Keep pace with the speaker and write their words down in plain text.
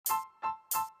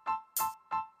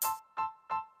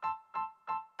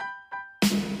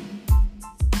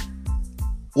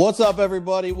What's up,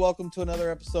 everybody? Welcome to another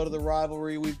episode of The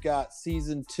Rivalry. We've got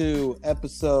Season 2,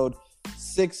 Episode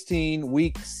 16,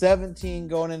 Week 17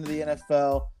 going into the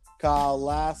NFL. Kyle,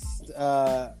 last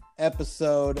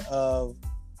episode of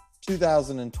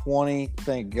 2020.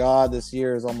 Thank God this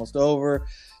year is almost over.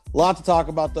 A lot to talk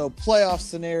about, though. Playoff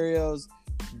scenarios,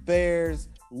 Bears,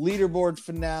 leaderboard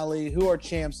finale, who our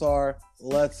champs are.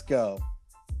 Let's go.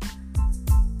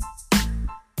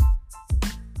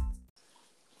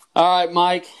 All right,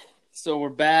 Mike. So we're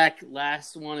back.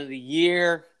 Last one of the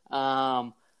year.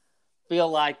 Feel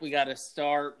like we got to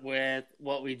start with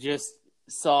what we just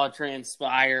saw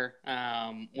transpire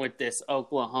with this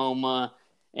Oklahoma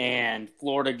and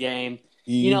Florida game.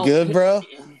 You good, bro?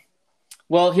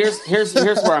 Well, here's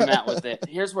where I'm at with it.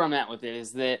 Here's where I'm at with it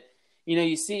is that,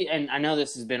 you see, and I know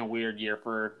this has been a weird year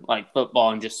for like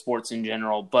football and just sports in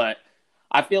general, but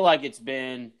I feel like it's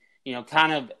been,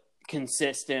 kind of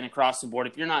consistent across the board.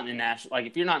 If you're not in the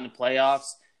if you're not in the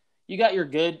playoffs, you got your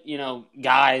good,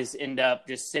 guys end up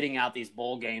just sitting out these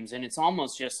bowl games, and it's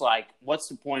almost just like, what's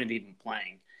the point of even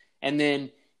playing? And then,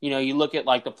 you look at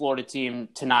like the Florida team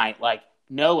tonight, like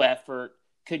no effort,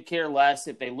 could care less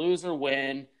if they lose or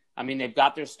win. I mean, they've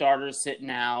got their starters sitting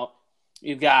out.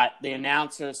 You've got the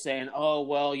announcer saying, oh,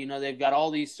 well, they've got all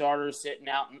these starters sitting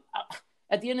out. And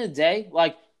at the end of the day,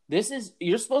 like,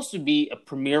 you're supposed to be a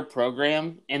premier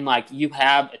program, and like you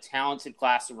have a talented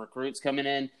class of recruits coming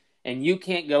in, and you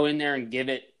can't go in there and give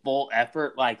it full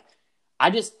effort. Like, I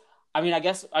guess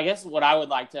what I would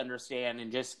like to understand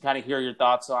and just kind of hear your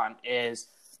thoughts on is,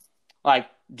 like,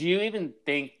 do you even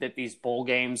think that these bowl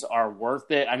games are worth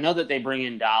it? I know that they bring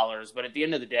in dollars, but at the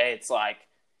end of the day, it's like,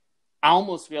 I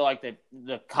almost feel like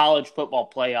the college football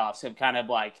playoffs have kind of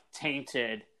like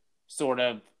tainted sort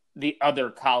of the other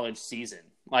college season.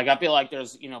 Like, I feel like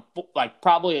there's, like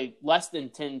probably less than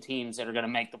 10 teams that are going to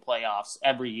make the playoffs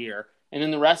every year. And then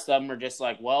the rest of them are just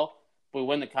like, well, if we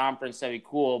win the conference, that'd be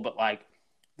cool. But like, at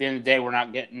the end of the day, we're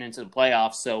not getting into the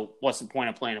playoffs. So what's the point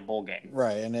of playing a bowl game?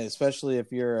 Right. And especially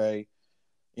if you're a,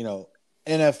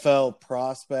 NFL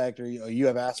prospect, or you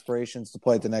have aspirations to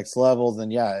play at the next level,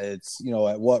 then yeah, it's,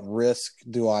 at what risk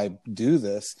do I do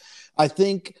this? I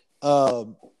think,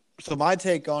 so my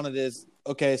take on it is,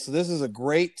 okay, so this is a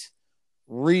great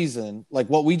reason, like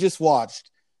what we just watched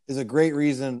is a great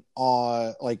reason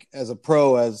like as a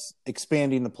pro as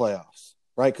expanding the playoffs,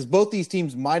 right? Because both these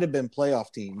teams might have been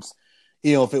playoff teams,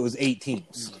 if it was 8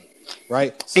 teams,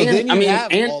 right? So then you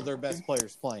have all their best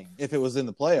players playing if it was in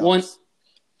the playoffs.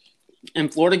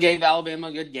 And Florida gave Alabama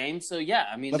a good game, so yeah,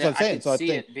 I mean, that's what I'm saying. So I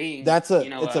think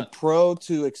it's a pro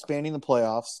to expanding the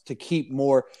playoffs to keep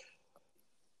more.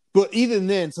 But even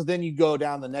then, so then you go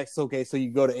down the next. Okay, so you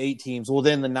go to 8 teams. Well,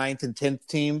 then the 9th and 10th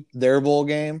team, their bowl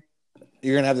game,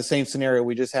 you're gonna have the same scenario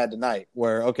we just had tonight,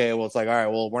 where okay, well, it's like, all right,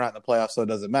 well, we're not in the playoffs, so it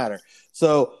doesn't matter.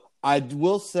 So I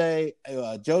will say,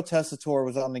 Joe Tessitore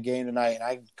was on the game tonight, and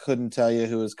I couldn't tell you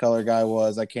who his color guy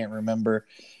was. I can't remember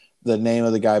the name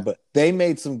of the guy, but they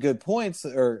made some good points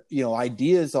or,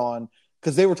 ideas on,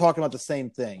 because they were talking about the same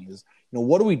thing is,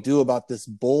 what do we do about this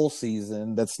bowl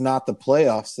season that's not the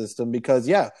playoff system? Because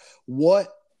what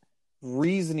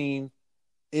reasoning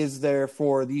is there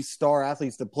for these star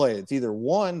athletes to play? It's either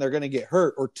one, they're going to get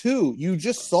hurt, or two, you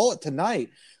just saw it tonight.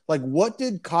 Like, what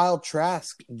did Kyle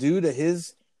Trask do to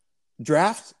his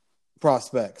draft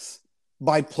prospects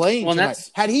by playing tonight?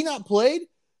 Had he not played,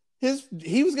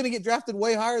 he was going to get drafted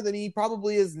way higher than he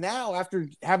probably is now after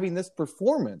having this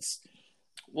performance.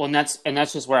 Well, and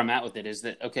that's just where I'm at with it is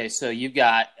that, okay, so you've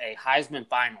got a Heisman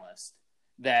finalist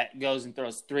that goes and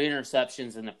throws 3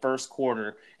 interceptions in the first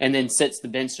quarter and then sits the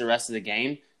bench the rest of the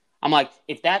game. I'm like,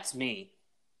 if that's me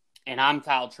and I'm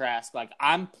Kyle Trask, like,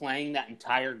 I'm playing that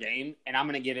entire game and I'm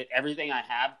going to give it everything I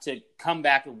have to come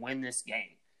back and win this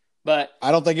game. But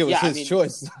I don't think it was his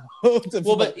choice.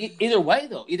 But either way,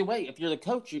 if you're the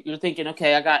coach, you're thinking,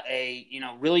 okay, I got a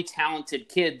really talented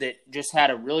kid that just had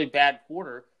a really bad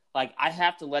quarter. Like, I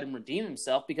have to let him redeem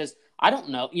himself because I don't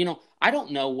know. I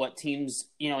don't know what teams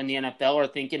in the NFL are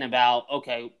thinking about.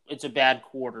 Okay, it's a bad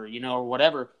quarter, or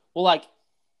whatever. Well, like,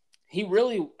 he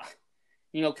really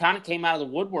kind of came out of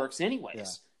the woodworks anyways. Yeah.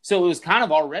 So it was kind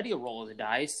of already a roll of the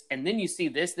dice, and then you see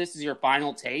this. This is your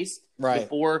final taste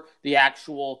before the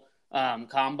actual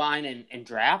combine and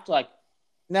draft. Like,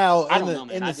 now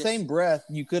in the same breath,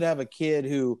 you could have a kid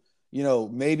who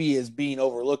maybe is being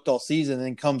overlooked all season and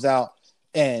then comes out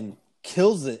and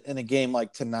kills it in a game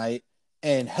like tonight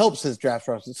and helps his draft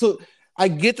process. So I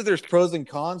get that there's pros and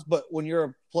cons, but when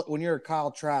you're a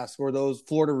Kyle Trask or those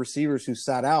Florida receivers who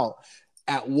sat out,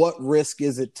 at what risk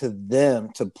is it to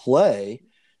them to play?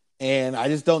 And I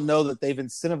just don't know that they've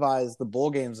incentivized the bowl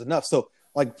games enough. So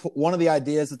like one of the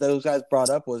ideas that those guys brought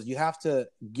up was you have to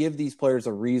give these players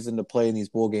a reason to play in these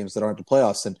bowl games that aren't the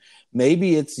playoffs. And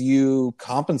maybe it's you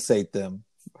compensate them,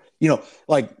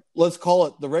 like let's call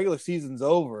it the regular season's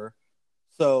over.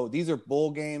 So these are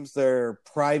bowl games. They're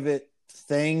private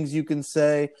things, you can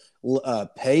say,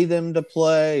 pay them to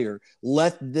play or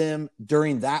let them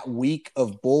during that week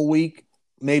of bowl week,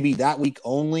 maybe that week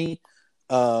only,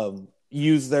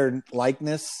 use their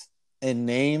likeness and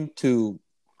name to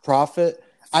profit.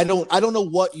 I don't know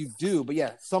what you do, but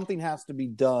yeah, something has to be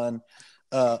done.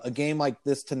 A game like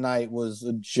this tonight was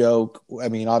a joke. I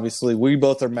mean, obviously we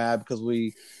both are mad because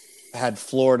we had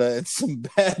Florida in some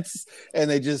bets and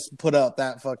they just put out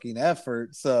that fucking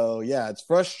effort. So yeah, it's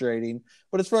frustrating,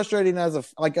 but it's frustrating I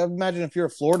imagine if you're a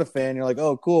Florida fan, you're like,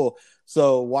 oh, cool.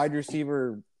 So wide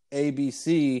receiver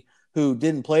ABC who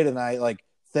didn't play tonight, like,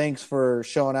 thanks for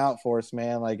showing out for us,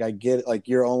 man. Like, I get it. Like,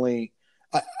 you're only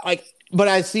but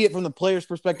I see it from the player's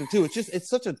perspective too. It's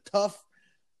such a tough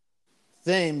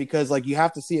thing because like you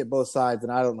have to see it both sides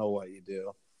and I don't know what you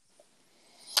do.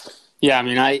 Yeah, I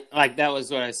mean, that was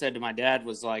what I said to my dad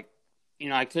was like,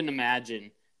 I couldn't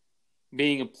imagine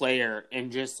being a player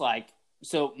and just like,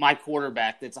 so my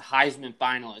quarterback that's a Heisman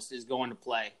finalist is going to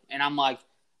play. And I'm like,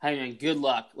 hey, man, good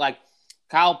luck. Like,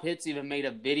 Kyle Pitts even made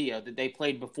a video that they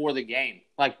played before the game,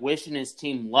 like wishing his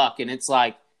team luck. And it's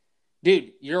like,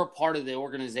 dude, you're a part of the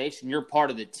organization. You're part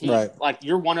of the team. Right. Like,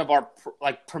 you're one of our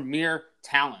premier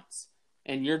talents.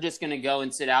 And you're just going to go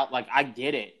and sit out. Like, I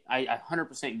get it. I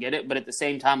 100% get it. But at the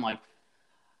same time, like,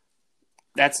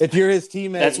 if you're his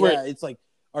teammate, it's like,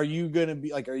 are you gonna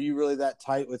be like, are you really that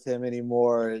tight with him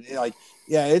anymore? And like,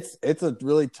 yeah, it's a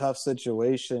really tough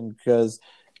situation because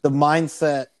the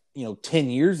mindset, 10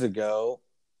 years ago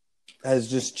has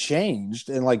just changed,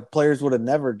 and like players would have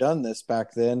never done this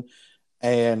back then.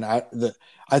 And I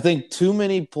think too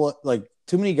many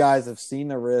guys have seen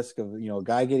the risk of a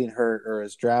guy getting hurt or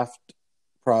his draft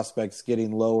prospects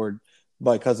getting lowered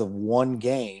because of one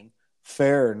game,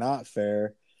 fair or not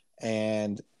fair.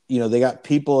 And, they got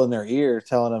people in their ear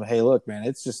telling them, hey, look, man,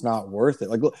 it's just not worth it.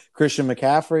 Like, look, Christian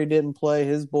McCaffrey didn't play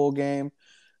his bowl game.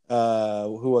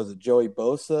 Who was it? Joey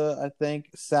Bosa, I think,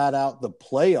 sat out the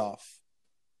playoff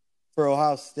for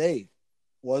Ohio State,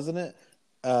 wasn't it?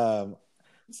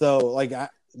 So, like,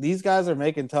 these guys are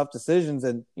making tough decisions.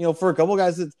 And, for a couple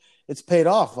guys, it's paid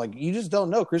off. Like, you just don't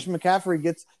know. Christian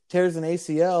McCaffrey tears an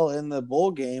ACL in the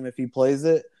bowl game if he plays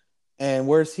it. And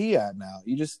where's he at now?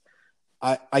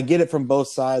 I get it from both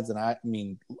sides, and I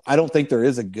mean, I don't think there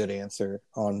is a good answer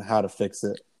on how to fix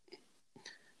it.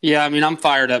 Yeah, I mean, I'm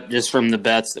fired up just from the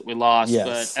bets that we lost.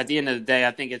 Yes. But at the end of the day, I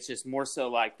think it's just more so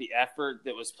like the effort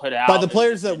that was put out by the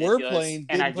players that were playing.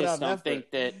 And I just don't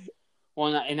think that.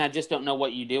 Well, and I just don't know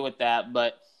what you do with that.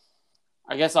 But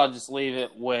I guess I'll just leave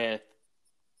it with.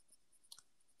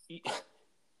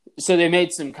 So they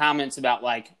made some comments about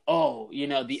like, oh,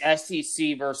 the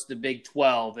SEC versus the Big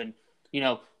 12, and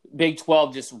Big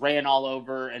 12 just ran all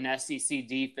over an SEC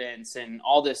defense and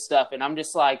all this stuff. And I'm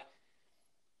just like,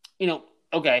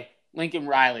 okay, Lincoln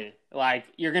Riley, like,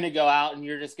 you're going to go out and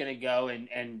you're just going to go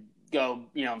and go,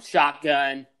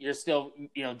 shotgun. You're still,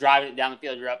 driving it down the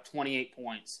field. You're up 28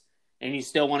 points. And you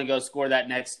still want to go score that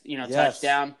next,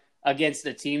 touchdown against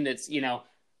a team that's,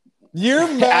 You're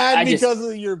mad because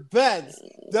of your bets.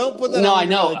 Don't put that on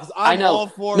me. I know. All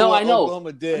for what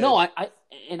Oklahoma did. No, I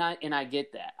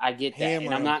get that. I get that.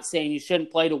 And I'm not saying you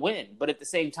shouldn't play to win. But at the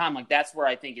same time, like, that's where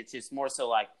I think it's just more so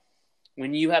like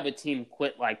when you have a team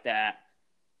quit like that,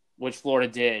 which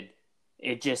Florida did,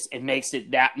 it makes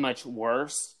it that much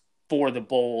worse for the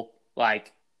bowl,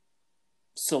 like,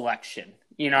 selection.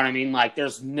 You know what I mean? Like,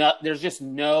 there's just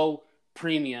no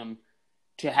premium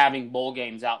to having bowl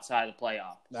games outside of the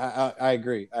playoff. I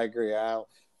agree.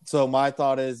 So my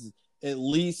thought is at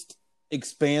least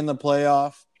expand the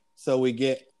playoff so we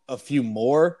get a few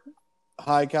more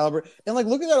high caliber. And like,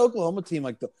 look at that Oklahoma team.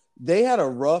 Like, they had a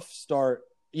rough start,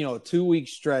 a 2-week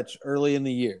stretch early in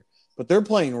the year, but they're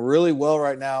playing really well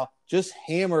right now. Just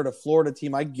hammered a Florida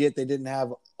team. I get they didn't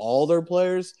have all their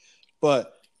players,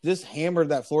 but just hammered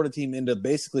that Florida team into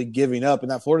basically giving up.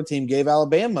 And that Florida team gave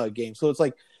Alabama a game. So it's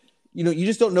like, you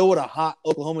just don't know what a hot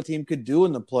Oklahoma team could do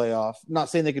in the playoff. I'm not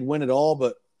saying they could win it all,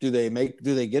 but do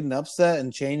they get an upset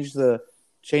and change the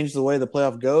way the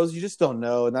playoff goes? You just don't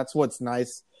know. And that's what's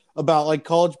nice about like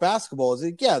college basketball is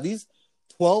these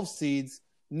 12 seeds,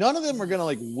 none of them are going to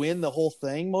like win the whole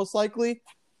thing most likely,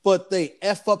 but they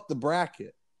F up the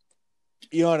bracket.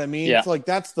 You know what I mean? Yeah. It's like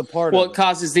that's the part. Well, it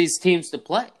causes these teams to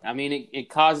play. I mean, it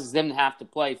causes them to have to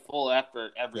play full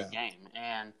effort every game,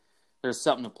 and there's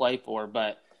something to play for.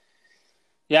 But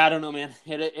yeah, I don't know, man.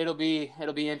 It'll be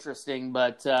interesting,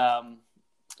 but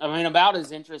I mean, about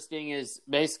as interesting as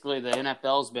basically the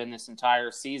NFL's been this entire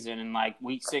season, and like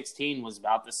Week 16 was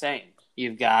about the same.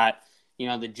 You've got,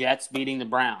 the Jets beating the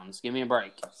Browns. Give me a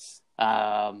break.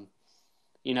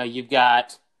 You've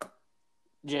got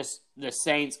just the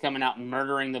Saints coming out and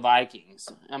murdering the Vikings.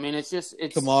 I mean, it's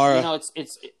Kamara.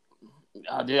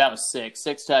 Dude, that was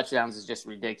 6 touchdowns is just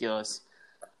ridiculous.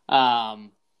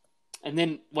 And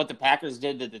then what the Packers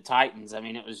did to the Titans, I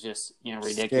mean, it was just,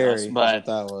 ridiculous. Scary, but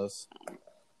that was.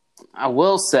 I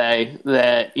will say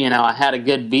that, I had a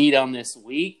good beat on this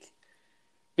week.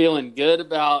 Feeling good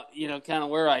about, kind of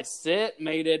where I sit.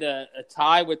 Made it a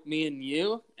tie with me and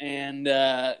you. And,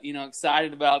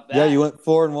 excited about that. Yeah, you went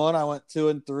 4-1. I went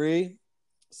 2-3.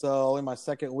 So only my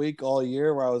second week all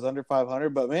year where I was under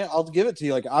 500. But, man, I'll give it to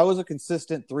you. Like, I was a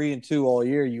consistent 3-2 all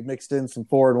year. You mixed in some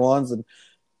 4-1s and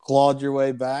clawed your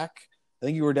way back. I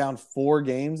think you were down 4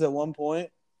 games at one point.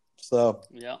 So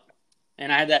yeah,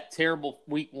 and I had that terrible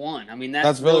week 1. I mean,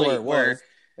 that's really where it was.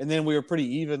 And then we were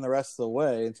pretty even the rest of the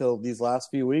way until these last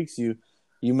few weeks. You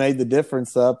made the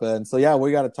difference up, and so yeah,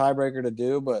 we got a tiebreaker to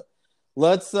do. But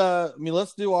let's do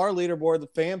our leaderboard, the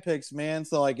fan picks, man.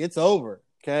 So like it's over.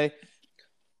 Okay,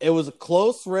 it was a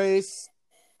close race,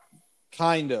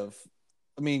 kind of.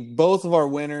 I mean, both of our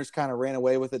winners kind of ran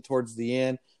away with it towards the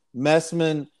end.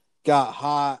 Messman got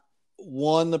hot.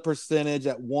 Won the percentage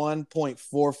at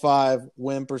 1.45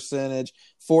 win percentage,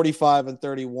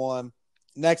 45-31.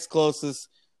 Next closest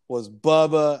was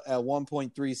Bubba at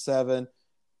 1.37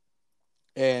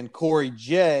 and Corey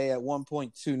J at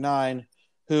 1.29,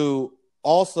 who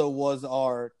also was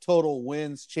our total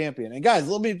wins champion. And guys,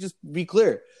 let me just be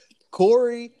clear.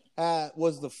 Corey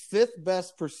was the 5th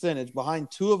best percentage behind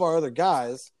 2 of our other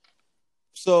guys.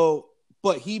 So,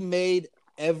 but he made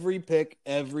every pick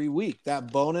every week.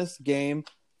 That bonus game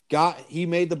he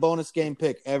made the bonus game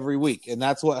pick every week, and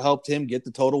that's what helped him get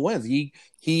the total wins.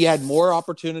 He had more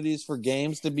opportunities for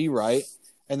games to be right,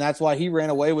 and that's why he ran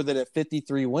away with it at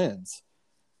 53 wins.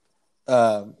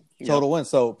 Total wins.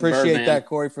 So appreciate Birdman. that,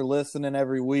 Corey, for listening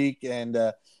every week and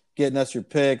getting us your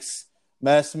picks.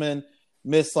 Messman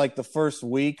missed like the first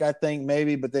week, I think,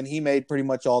 maybe, but then he made pretty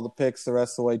much all the picks the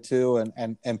rest of the way too,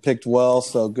 and picked well,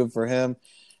 so good for him.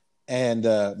 And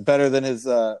better than his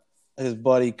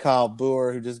buddy Kyle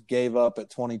Boer, who just gave up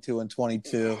at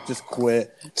 22-22, just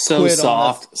quit. Quit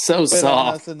soft, so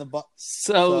soft,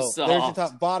 so soft. There's your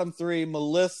bottom 3.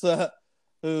 Melissa,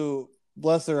 who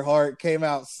bless her heart, came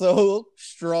out so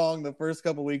strong the first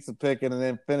couple weeks of picking, and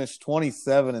then finished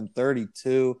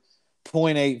 27-32,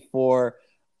 0.84.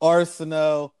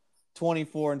 Arsenault,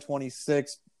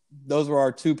 24-26. Those were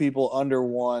our 2 people under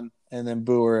 1, and then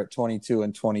Boer at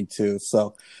 22-22.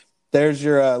 So. There's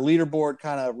your leaderboard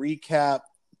kind of recap.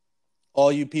 All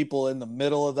you people in the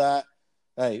middle of that,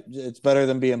 hey, it's better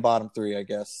than being bottom 3, I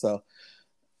guess. So,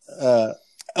 I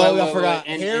forgot.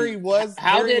 Harry was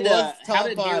top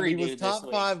 5. He was top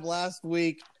 5 last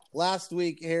week. Last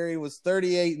week, Harry was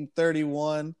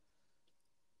 38-31,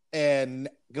 and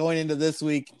going into this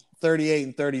week,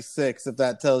 38-36. If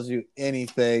that tells you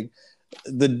anything,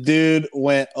 the dude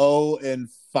went 0-5.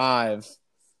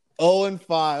 0-5.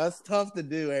 That's tough to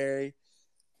do, Harry.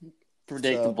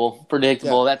 Predictable.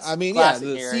 Yeah. That's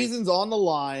the Harry. Season's on the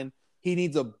line. He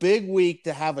needs a big week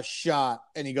to have a shot,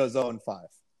 and he goes 0-5.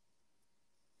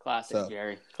 Classic,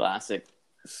 Jerry. Classic.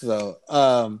 So,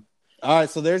 all right.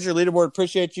 So there's your leaderboard.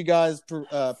 Appreciate you guys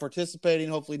participating.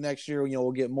 Hopefully next year,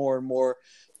 we'll get more and more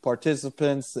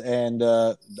participants. And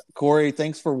Corey,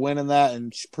 thanks for winning that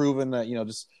and proving that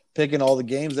just picking all the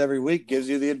games every week gives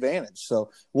you the advantage. So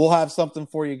we'll have something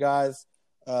for you guys.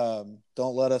 Don't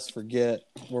let us forget.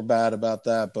 We're bad about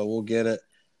that, but we'll get it.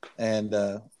 And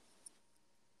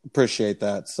appreciate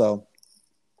that. So,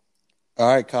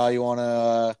 all right, Kyle, you want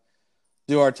to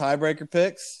do our tiebreaker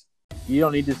picks? You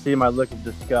don't need to see my look of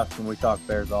disgust when we talk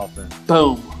Bears offense.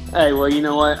 Boom. Hey, well, you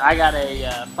know what? I got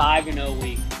a 5-0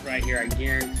 week right here. I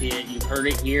guarantee it. You've heard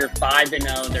it here.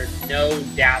 5-0. There's no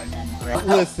doubt in my mind.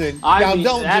 Listen, don't do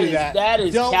that. That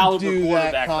is don't caliber do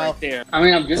quarterback that, Kyle. right there. I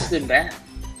mean, I've just been bad.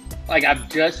 I've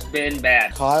just been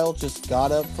bad. Kyle just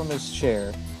got up from his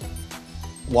chair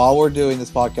while we're doing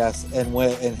this podcast and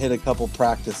went and hit a couple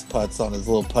practice putts on his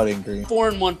little putting green.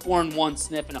 4-1,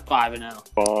 sniffing a 5-0.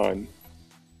 Fun.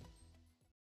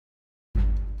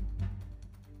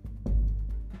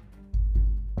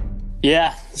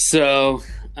 Yeah, so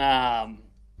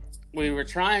we were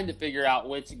trying to figure out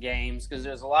which games, because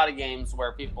there's a lot of games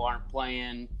where people aren't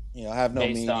playing have no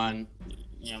based meaning. on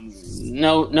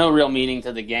no real meaning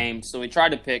to the game. So we tried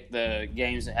to pick the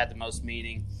games that had the most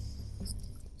meaning.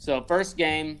 So first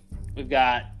game, we've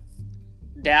got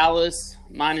Dallas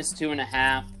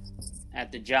 -2.5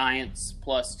 at the Giants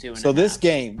plus 2.5. So this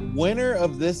game, winner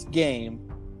of this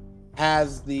game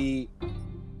has the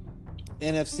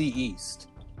NFC East.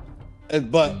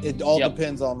 But it all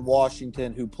depends on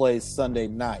Washington, who plays Sunday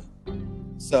night.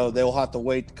 So they'll have to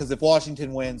wait, because if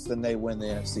Washington wins, then they win the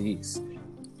NFC East.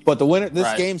 But the winner,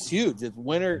 this game's huge. If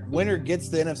winner gets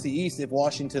the NFC East if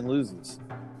Washington loses.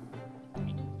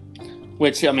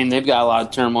 Which, I mean, they've got a lot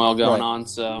of turmoil going on,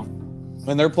 so.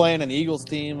 And they're playing an Eagles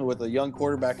team with a young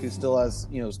quarterback who still has,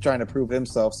 is trying to prove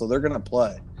himself, so they're going to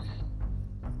play.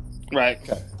 Right.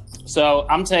 Okay. So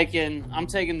I'm taking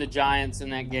the Giants in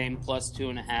that game plus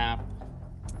 2.5.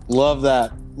 Love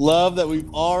that. Love that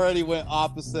we've already went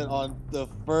opposite on the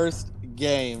first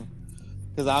game,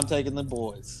 because I'm taking the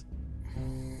boys.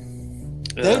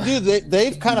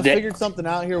 They've kind of figured something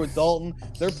out here with Dalton.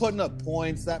 They're putting up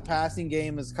points. That passing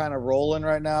game is kind of rolling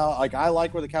right now. Like, I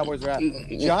like where the Cowboys are at.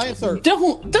 Giants are.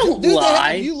 Don't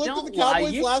lie. Have you looked at the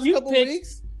Cowboys last couple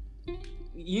weeks?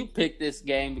 You picked this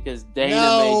game because Dana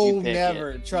made you pick it. No,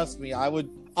 never. Trust me. I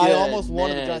almost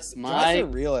wanted the Giants. Giants are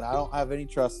real, and I don't have any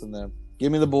trust in them.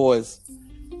 Give me the boys.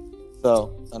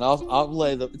 So, and I'll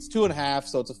lay the. It's 2.5,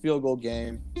 so it's a field goal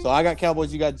game. So I got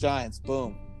Cowboys. You got Giants.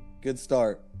 Boom. Good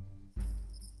start.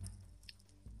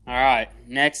 All right,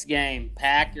 next game,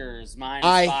 Packers minus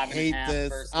 5.5 versus the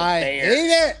Bears. I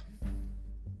hate it.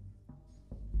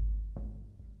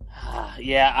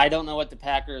 Yeah, I don't know what the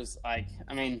Packers like.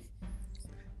 I mean,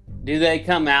 do they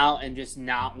come out and just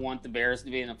not want the Bears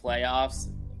to be in the playoffs?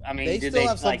 I mean, they still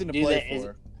have something to play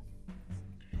for.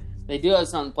 They do have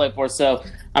something to play for. So,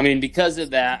 I mean, because of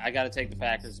that, I got to take the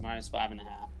Packers minus 5.5.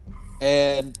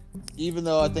 And even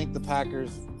though I think the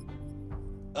Packers.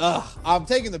 I'm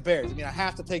taking the Bears. I mean, I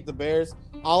have to take the Bears.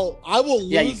 I will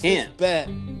lose this bet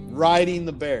riding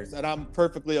the Bears, and I'm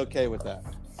perfectly okay with that.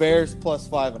 Bears plus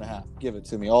 5.5. Give it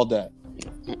to me all day.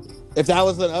 If that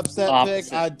was an upset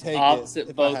pick, I'd take it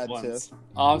if I had to.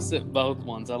 Opposite both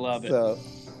ones. I love it. So,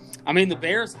 I mean, the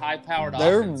Bears' high-powered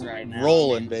offense right now.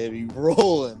 Rolling, baby.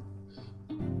 Rolling.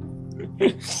 All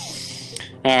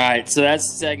right, so that's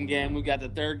the second game. We got the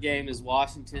third game is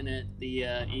Washington at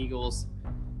the Eagles.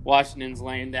 Washington's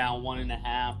laying down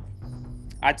 1.5.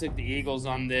 I took the Eagles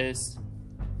on this.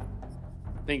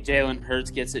 I think Jalen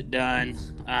Hurts gets it done.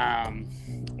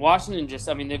 Washington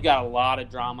they've got a lot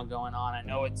of drama going on. I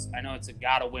know it's a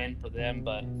gotta win for them,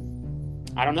 but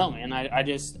I don't know, man. I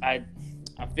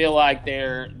feel like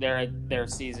their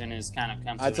season is kind of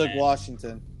come to an end. I took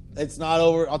Washington. It's not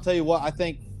over. I'll tell you what, I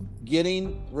think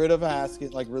getting rid of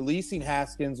Haskins, like releasing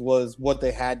Haskins, was what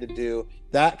they had to do.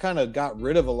 That kind of got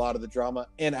rid of a lot of the drama.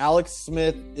 And Alex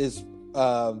Smith is,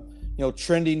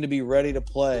 trending to be ready to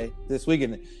play this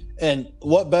weekend. And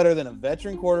what better than a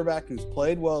veteran quarterback who's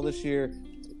played well this year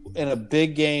in a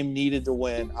big game needed to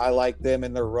win? I like them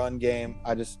in their run game.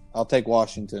 I'll take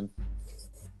Washington.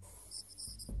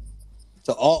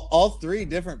 So all three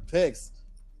different picks.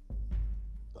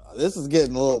 This is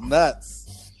getting a little nuts.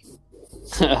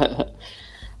 All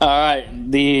right,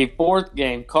 the fourth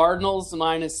game, Cardinals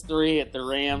minus 3 at the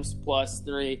Rams plus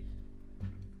 3.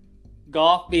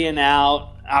 Goff being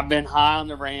out, I've been high on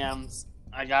the Rams.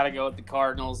 I got to go with the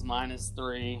Cardinals minus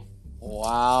 3.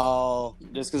 Wow!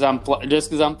 Just because I'm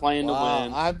playing to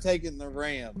win. I'm taking the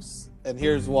Rams, and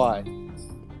here's why: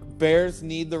 Bears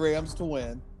need the Rams to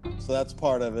win, so that's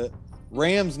part of it.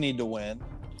 Rams need to win,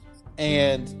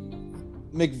 and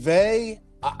McVay.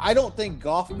 I don't think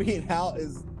Goff being out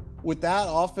is, with that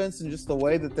offense and just the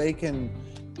way that they can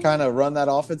kind of run that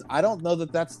offense, I don't know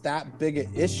that that's that big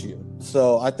an issue.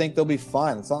 So I think they'll be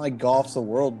fine. It's not like Goff's a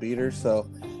world beater. So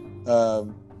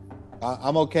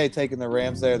I'm okay taking the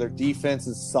Rams there. Their defense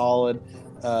is solid.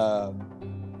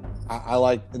 I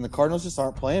like, and the Cardinals just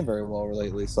aren't playing very well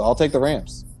lately. So I'll take the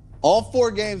Rams. All 4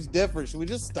 games different. Should we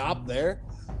just stop there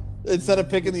instead of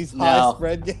picking these high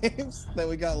spread games that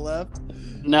we got left?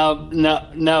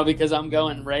 No, because I'm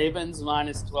going Ravens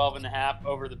minus 12.5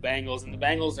 over the Bengals, and the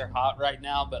Bengals are hot right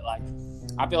now, but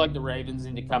I feel like the Ravens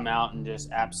need to come out and just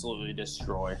absolutely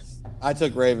destroy. I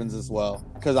took Ravens as well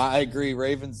because I agree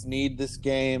Ravens need this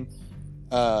game.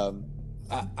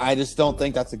 I just don't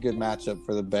think that's a good matchup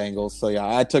for the Bengals. So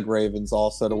yeah, I took Ravens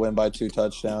also to win by 2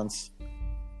 touchdowns.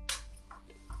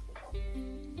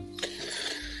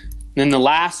 Then the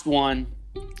last one,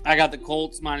 I got the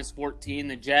Colts minus 14.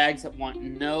 The Jags have want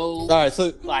no. All right,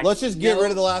 so let's just get rid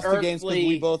of the last 2 games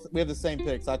because we have the same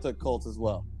picks. I took Colts as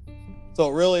well. So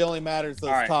it really only matters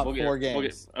those top 4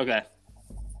 games. Okay.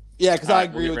 Yeah, because I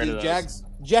agree with you. Jags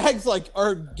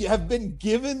have been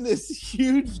given this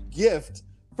huge gift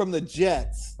from the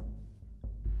Jets,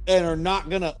 and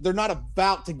they're not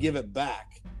about to give it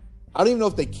back. I don't even know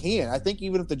if they can. I think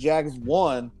even if the Jags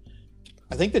won,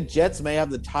 I think the Jets may have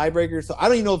the tiebreaker, so I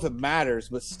don't even know if it matters,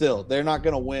 but still, they're not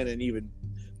going to win and even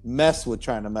mess with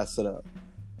trying to mess it up.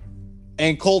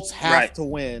 And Colts have to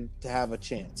win to have a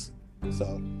chance.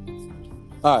 So,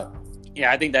 all right.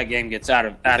 Yeah, I think that game gets out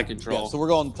of control. Yeah, so we're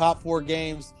going top 4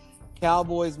 games.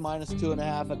 Cowboys minus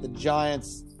 2.5 at the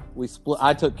Giants. We split.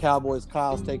 I took Cowboys.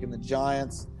 Kyle's taking the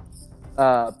Giants.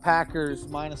 Packers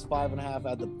minus 5.5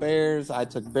 at the Bears. I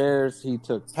took Bears. He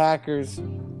took Packers.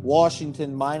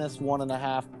 Washington minus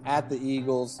 1.5 at the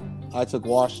Eagles. I took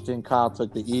Washington. Kyle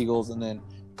took the Eagles. And then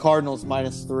Cardinals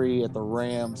minus 3 at the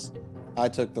Rams. I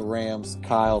took the Rams.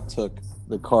 Kyle took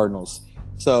the Cardinals.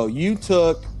 So you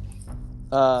took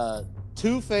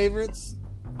 2 favorites.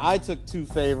 I took 2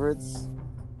 favorites.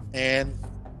 And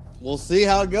we'll see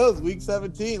how it goes. Week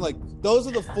 17. Like, those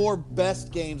are the 4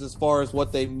 best games as far as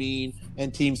what they mean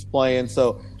and teams playing.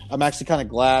 So I'm actually kind of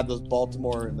glad those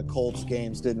Baltimore and the Colts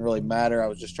games didn't really matter. I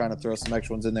was just trying to throw some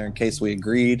extra ones in there in case we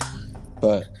agreed.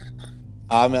 But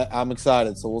I'm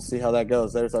excited. So we'll see how that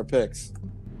goes. There's our picks.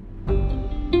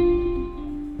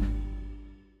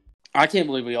 I can't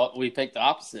believe we picked the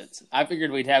opposites. I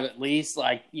figured we'd have at least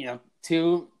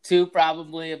two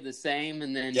probably of the same,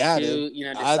 and then 2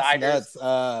 deciders.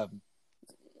 That's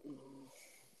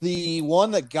the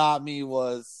one that got me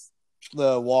was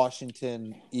the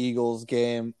Washington Eagles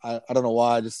game. I don't know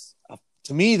why.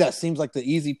 To me, that seems like the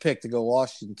easy pick to go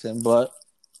Washington, but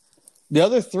the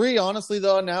other 3, honestly,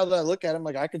 though, now that I look at them,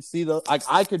 like I could see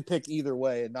I could pick either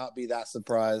way and not be that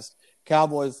surprised.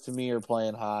 Cowboys to me are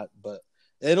playing hot, but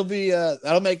it'll be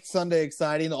that'll make Sunday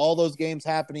exciting. All those games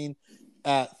happening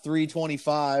at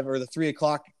 3:25 or the 3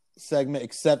 o'clock segment,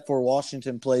 except for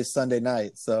Washington plays Sunday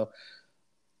night. So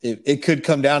it could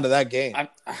come down to that game.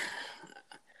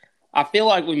 I feel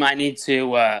like we might need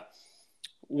to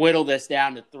whittle this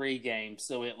down to 3 games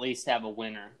so we at least have a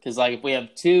winner. Because if we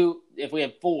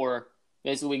have 4,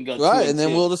 basically we can go 2 right, and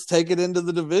then we'll just take it into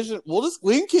the division.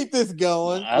 We can keep this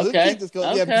going. Okay.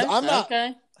 Yeah,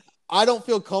 because I don't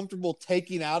feel comfortable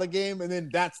taking out a game, and then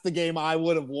that's the game I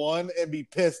would have won and be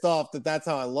pissed off that that's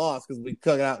how I lost because we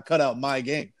cut out my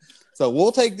game. So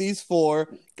we'll take these 4.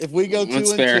 If we go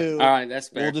 2-2, all right, that's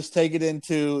fair. We'll just take it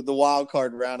into the wild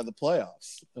card round of the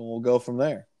playoffs, and we'll go from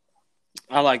there.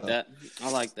 I like that.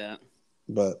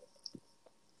 But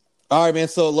all right, man.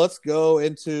 So let's go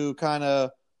into kind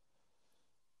of.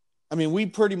 I mean, we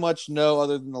pretty much know,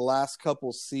 other than the last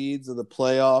couple seeds of the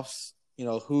playoffs,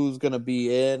 who's going to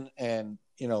be in, and,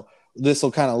 this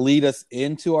will kind of lead us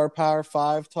into our Power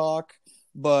 5 talk.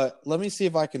 But let me see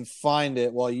if I can find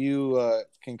it while you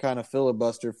can kind of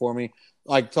filibuster for me.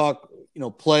 Like, talk,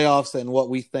 playoffs and what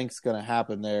we think is going to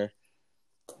happen there.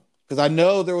 Because I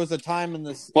know there was a time in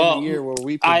the year where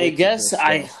we predicted this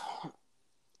stuff.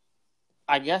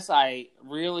 I guess I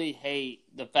really hate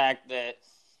the fact that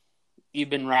you've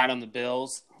been right on the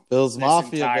Bills. Bills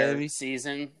Mafia, baby.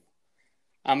 Season.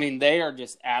 I mean, they are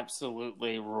just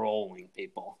absolutely rolling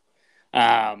people.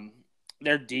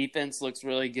 Their defense looks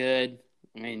really good.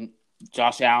 I mean,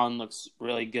 Josh Allen looks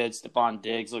really good. Stephon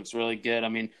Diggs looks really good. I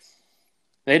mean,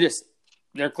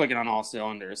 they're clicking on all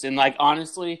cylinders. And,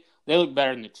 honestly, they look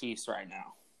better than the Chiefs right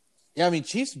now. Yeah, I mean,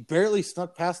 Chiefs barely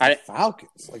snuck past the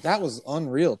Falcons. That was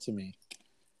unreal to me.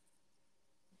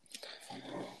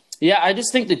 Yeah, I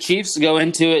just think the Chiefs go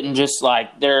into it and just,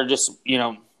 they're just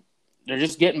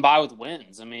getting by with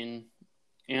wins. I mean,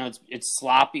 it's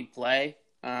sloppy play.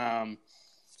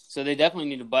 So they definitely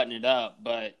need to button it up.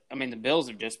 But, I mean, the Bills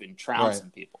have just been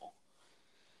trouncing people.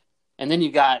 And then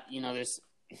you got, this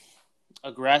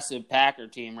aggressive Packer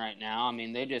team right now. I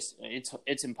mean,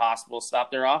 it's impossible to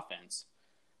stop their offense.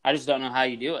 I just don't know how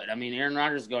you do it. I mean, Aaron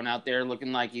Rodgers going out there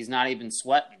looking like he's not even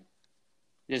sweating,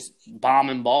 just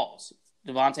bombing balls.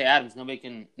 Devontae Adams, nobody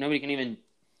can even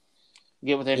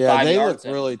get within 5 yards. Yeah, they look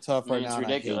really tough right now.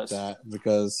 Ridiculous. I hate that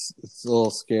because it's a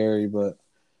little scary, but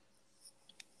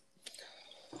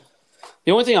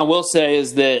the only thing I will say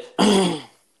is that,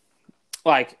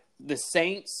 the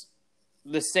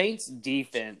Saints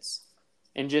defense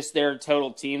and just their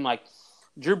total team,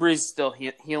 Drew Brees is still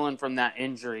healing from that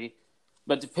injury,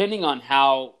 but depending on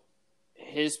how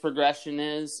his progression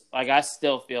is, I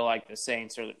still feel like the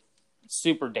Saints are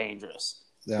super dangerous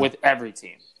with every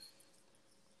team.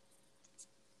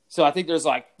 So I think there's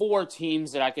 4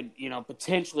 teams that I could,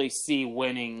 potentially see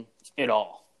winning it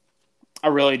all. I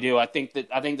really do. I think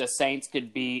the Saints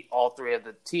could beat all 3 of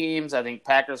the teams. I think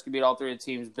Packers could beat all 3 of the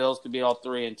teams. Bills could beat all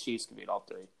 3, and Chiefs could beat all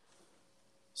 3.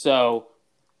 So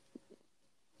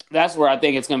that's where I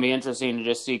think it's going to be interesting to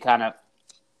just see kind of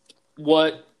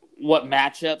what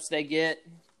matchups they get,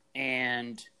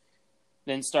 and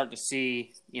then start to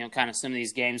see, kind of some of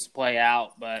these games play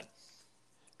out. But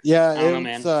Yeah, I don't know,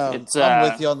 man.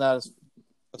 I'm with you on that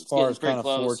as far as kind of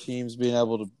close. 4 teams being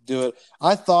able to do it.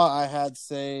 I thought I had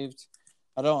saved.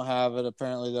 I don't have it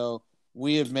apparently though.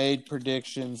 We had made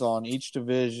predictions on each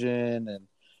division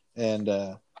and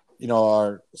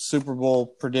our Super Bowl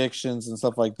predictions and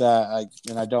stuff like that.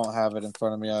 I don't have it in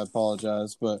front of me. I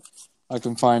apologize, but I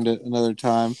can find it another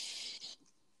time.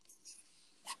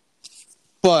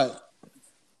 But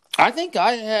I think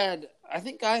I had.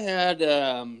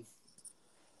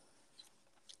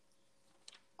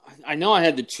 I know I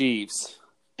had the Chiefs,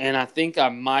 and I think I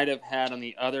might have had on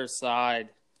the other side.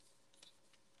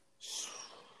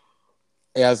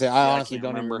 Yeah, I honestly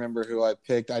don't even remember who I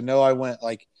picked. I know I went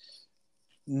like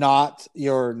not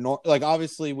your like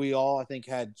obviously we all I think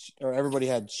had or everybody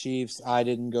had Chiefs. I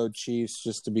didn't go Chiefs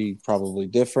just to be probably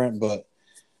different, but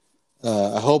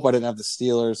I hope I didn't have the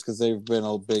Steelers because they've been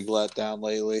a big letdown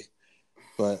lately.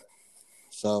 But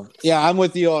so yeah, I'm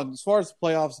with you on as far as the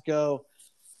playoffs go.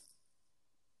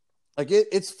 Like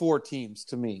it's 4 teams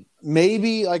to me.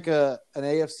 Maybe like an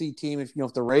AFC team. If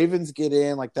the Ravens get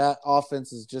in, like that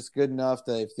offense is just good enough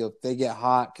that if they get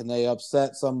hot, can they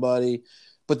upset somebody?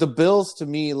 But the Bills to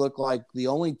me look like the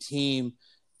only team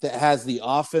that has the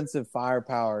offensive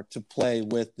firepower to play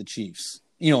with the Chiefs,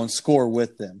 and score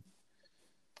with them.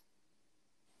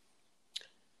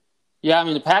 Yeah, I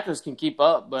mean the Packers can keep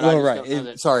up, but I just don't know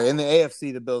that. Sorry, in the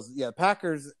AFC, the Bills. Yeah,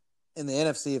 Packers. In the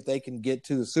NFC, if they can get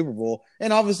to the Super Bowl,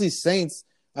 and obviously Saints,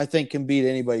 I think can beat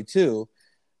anybody too.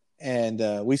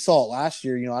 And we saw it last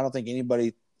year. I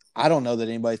don't know that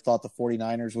anybody thought the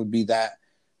 49ers would be that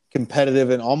competitive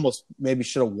and almost maybe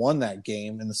should have won that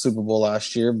game in the Super Bowl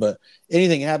last year. But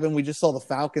anything happened. We just saw the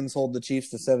Falcons hold the Chiefs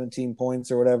to 17 points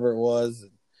or whatever it was.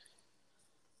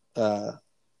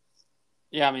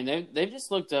 Yeah, I mean they've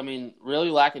just looked,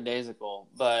 really lackadaisical.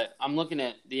 But I'm looking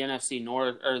at the NFC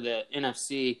North or the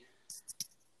NFC.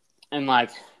 And I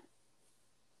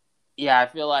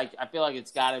feel like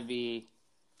it's got to be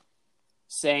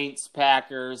Saints,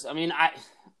 Packers. I mean,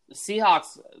 the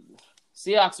Seahawks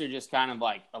are just kind of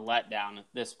like a letdown at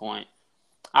this point.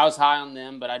 I was high on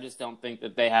them, but I just don't think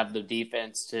that they have the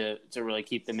defense to really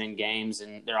keep them in games,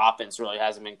 and their offense really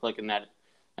hasn't been clicking that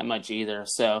much either.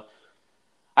 So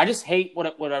I just hate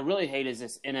what I really hate is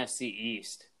this NFC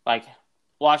East. Like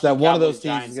Washington, that one Cowboys, of those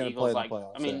teams Giants, is going to play the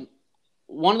playoffs. Yeah.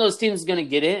 One of those teams is going to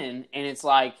get in, and it's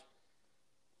like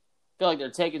I feel like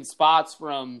they're taking spots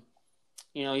from,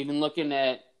 even looking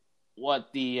at what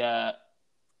the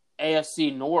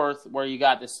AFC North, where you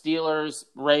got the Steelers,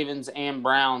 Ravens, and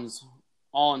Browns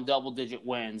all in double-digit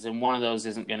wins, and one of those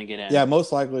isn't going to get in. Yeah,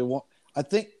 most likely. I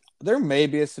think there may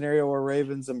be a scenario where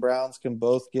Ravens and Browns can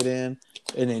both get in,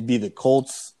 and it'd be the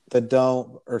Colts that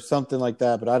don't or something like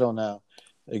that, but I don't know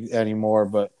anymore.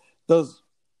 But those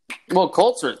 – well,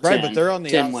 Colts are at 10, right, but they're on the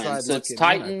outside. Wins. So it's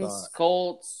Titans,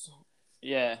 Colts.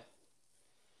 Yeah.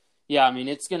 Yeah, I mean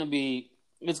it's gonna be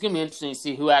interesting to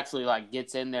see who actually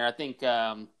gets in there. I think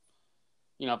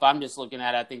if I'm just looking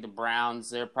at it, I think the Browns,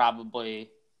 they're probably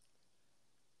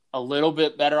a little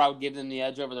bit better. I would give them the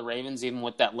edge over the Ravens, even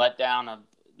with that letdown of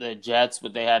the Jets,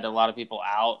 but they had a lot of people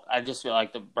out. I just feel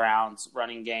like the Browns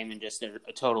running game and just a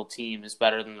total team is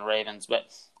better than the Ravens, but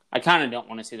I kind of don't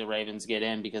want to see the Ravens get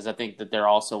in because I think that they're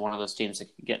also one of those teams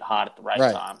that can get hot at the right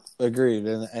time. Agreed.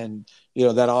 And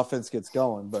that offense gets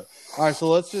going. But all right, so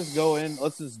let's just go in.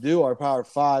 Let's just do our Power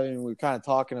 5. And we're kind of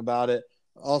talking about it.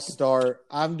 I'll start.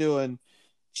 I'm doing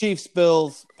Chiefs,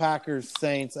 Bills, Packers,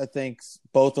 Saints. I think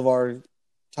both of our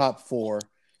top 4.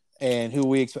 And who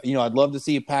we expect. I'd love to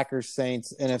see a Packers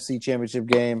Saints NFC Championship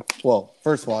game. Well,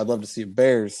 first of all, I'd love to see a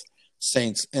Bears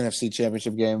Saints NFC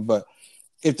Championship game, but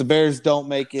if the Bears don't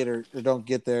make it or don't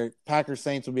get there, Packers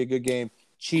Saints will be a good game.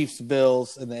 Chiefs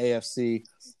Bills in the AFC,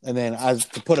 and then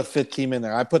to put a 5th team in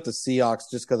there, I put the Seahawks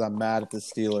just because I'm mad at the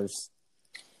Steelers.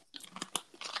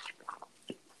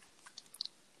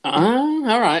 All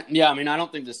right, yeah. I mean, I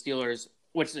don't think the Steelers,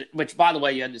 which by the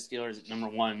way, you had the Steelers at number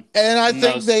 1, and I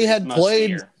think they had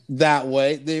played that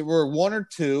way. They were 1 or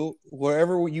 2,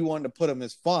 wherever you wanted to put them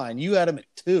is fine. You had them at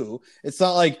 2. It's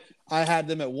not like I had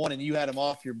them at 1 and you had them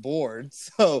off your board.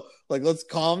 So, let's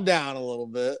calm down a little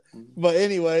bit. But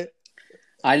anyway.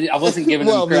 I wasn't giving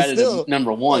them credit at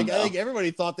number 1. I think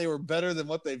everybody thought they were better than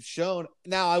what they've shown.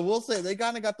 Now, I will say they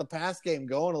kind of got the pass game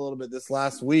going a little bit this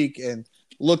last week and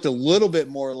looked a little bit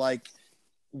more like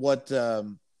what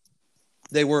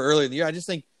they were earlier in the year. I just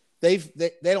think they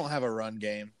don't have a run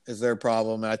game is their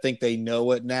problem. And I think they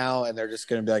know it now, and they're just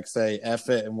going to be say, F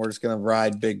it, and we're just going to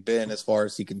ride Big Ben as far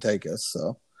as he can take us.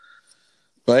 So.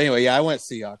 But anyway, yeah, I went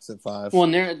Seahawks at 5. Well,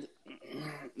 and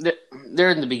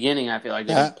they're in the beginning. I feel like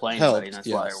they didn't play anybody, and that's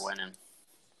why they're winning.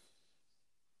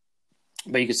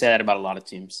 But you could say that about a lot of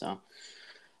teams. So,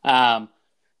 all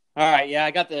right, yeah,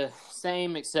 I got the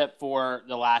same except for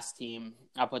the last team.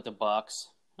 I put the Bucks.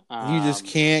 You just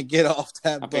can't get off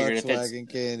that Bucks wagon,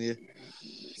 can you?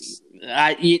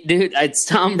 Dude, it's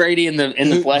Tom Brady in the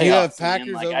playoffs. Do you have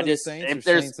Packers over the Saints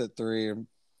or Saints at 3?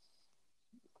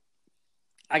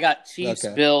 I got Chiefs,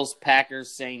 Bills,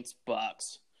 Packers, Saints,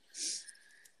 Bucks.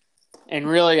 And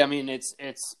really, I mean,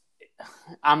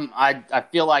 I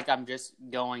feel like I'm just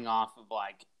going off of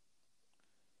like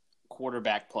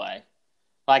quarterback play.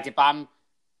 Like if I'm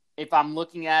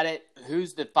looking at it,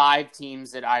 who's the 5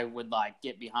 teams that I would like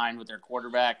get behind with their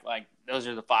quarterback? Like those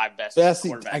are the 5 best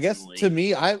quarterbacks. I guess in the league. To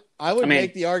me, I would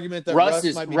make the argument that Russ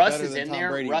might be better than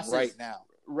Tom Brady right now.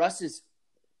 Russ is.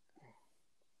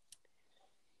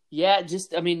 Yeah,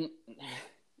 just I mean,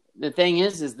 the thing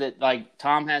is that like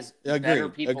Tom has better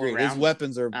people around. His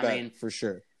weapons are better for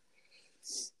sure.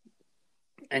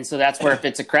 And so that's where if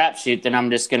it's a crapshoot, then I'm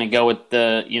just going to go with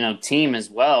the team as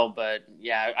well. But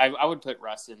yeah, I would put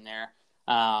Russ in there.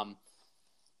 I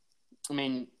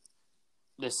mean,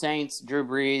 the Saints, Drew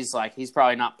Brees, like he's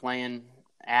probably not playing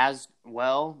as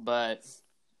well, but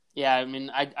yeah, I mean,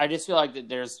 I just feel like that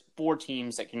there's 4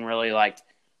 teams that can really like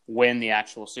win the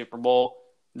actual Super Bowl.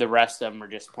 The rest of them are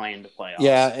just playing the playoffs.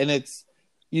 Yeah, and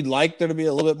you'd like there to be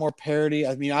a little bit more parity.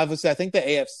 I mean, obviously, I think the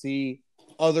AFC,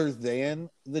 other than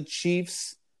the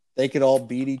Chiefs, they could all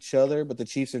beat each other, but the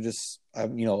Chiefs are just,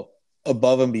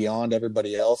 above and beyond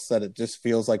everybody else, that it just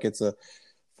feels like it's a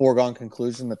foregone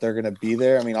conclusion that they're going to be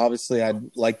there. I mean, obviously,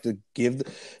 I'd like to give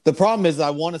 – the problem is I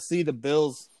want to see the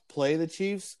Bills play the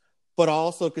Chiefs, but I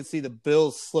also could see the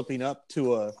Bills slipping up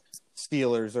to a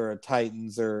Steelers or a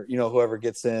Titans or, whoever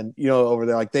gets in, over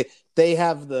there. Like they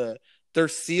have their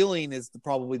ceiling is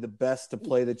probably the best to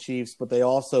play the Chiefs, but they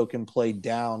also can play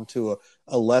down to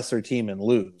a lesser team and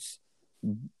lose.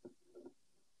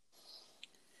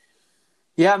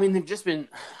 Yeah, I mean they've just been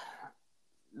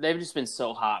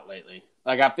so hot lately.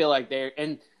 Like I feel like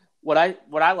what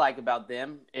I like about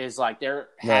them is like they're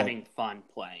having fun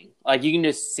playing. Like you can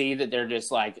just see that they're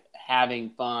just like having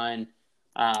fun.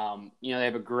 They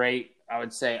have a great, I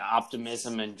would say,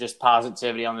 optimism and just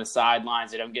positivity on the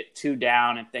sidelines. They don't get too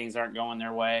down if things aren't going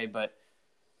their way. But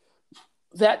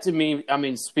that to me, I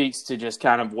mean, speaks to just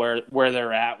kind of where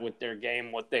they're at with their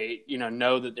game, what they,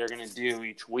 know that they're going to do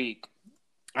each week.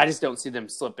 I just don't see them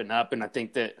slipping up. And I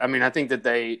think that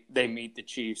they meet the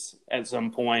Chiefs at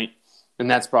some point,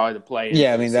 and that's probably the play.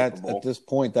 Yeah, I mean, at this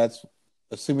point, that's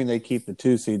assuming they keep the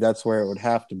 2 seed, that's where it would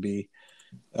have to be.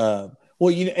 Well,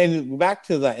 and back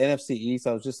to the NFC East,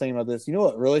 I was just saying about this. You know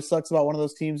what really sucks about one of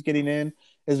those teams getting in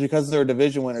is because they're a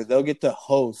division winner, they'll get to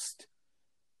host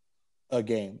a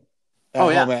game at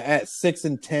home at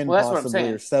 6-10, possibly,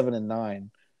 or 7-9.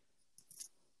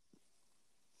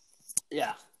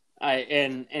 Yeah,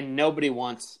 and nobody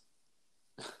wants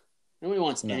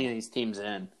any of these teams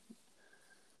in.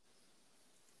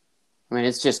 I mean,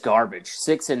 it's just garbage.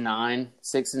 6-9,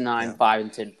 6-9,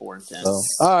 5-10, 4-10. So,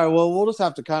 all right, well, we'll just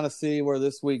have to kind of see where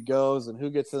this week goes and who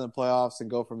gets in the playoffs and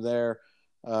go from there.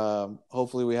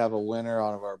 Hopefully, we have a winner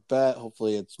out of our bet.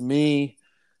 Hopefully, it's me,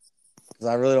 because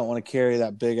I really don't want to carry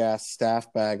that big ass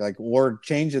staff bag. Like we're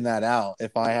changing that out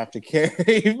if I have to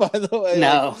carry. By the way,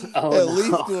 no, at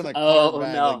least doing a card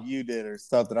bag like you did or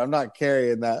something. I'm not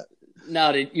carrying that.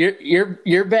 No, dude,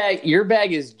 your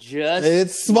bag is just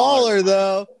it's smaller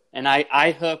though. And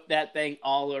I hook that thing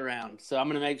all around. So I'm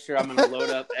going to make sure I'm going to load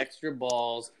up extra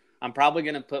balls. I'm probably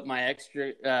going to put my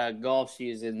extra golf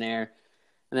shoes in there.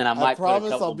 And then I might promise put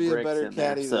a couple I'll be a better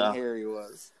caddy than Harry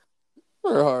was.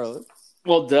 For Harlan.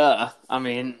 Well, duh. I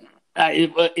mean,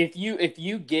 if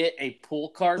you get a pull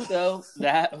cart, though,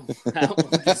 that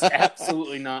will just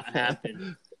absolutely not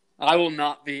happen. I will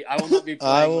not be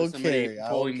playing with somebody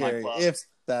pulling my club. If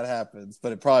that happens,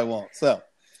 but it probably won't. So.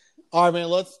 All right, man,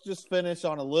 let's just finish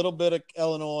on a little bit of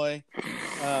Illinois.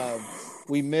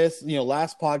 We missed,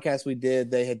 last podcast we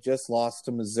did, they had just lost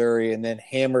to Missouri and then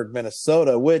hammered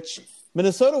Minnesota, which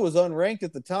Minnesota was unranked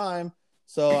at the time.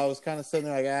 So I was kind of sitting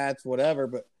there like, it's whatever.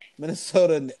 But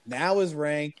Minnesota now is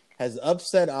ranked, has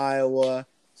upset Iowa.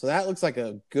 So that looks like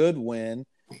a good win.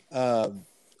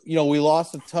 We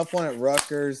lost a tough one at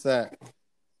Rutgers that –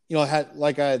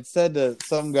 like I had said to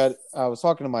some guy, I was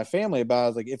talking to my family about, I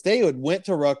was like, if they had went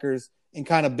to Rutgers and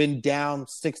kind of been down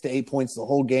 6 to 8 points the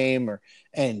whole game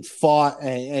and fought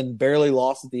and barely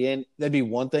lost at the end, that'd be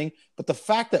one thing. But the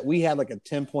fact that we had like a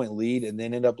 10-point lead and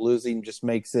then end up losing just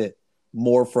makes it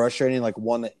more frustrating, like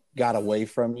one that got away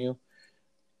from you.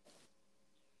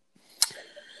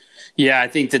 Yeah, I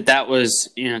think that was,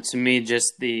 to me,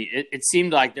 just it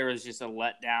seemed like there was just a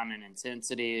letdown in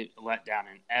intensity, a letdown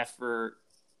in effort.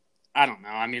 I don't know.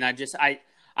 I mean, I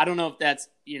don't know if that's,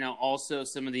 also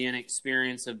some of the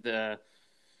inexperience of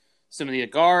some of the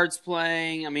guards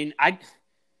playing. I mean,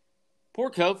 poor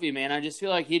Kofi, man. I just feel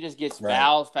like he just gets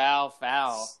foul,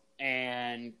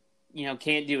 and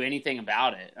can't do anything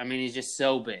about it. I mean, he's just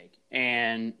so big,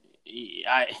 and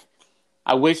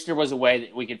I wish there was a way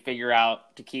that we could figure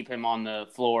out to keep him on the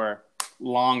floor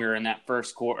longer in that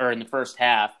first quarter or in the first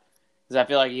half, because I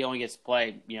feel like he only gets to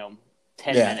play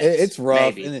 10 minutes. It's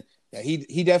rough, maybe. and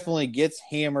he definitely gets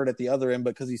hammered at the other end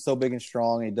because he's so big and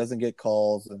strong, and he doesn't get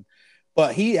calls.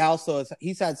 But he also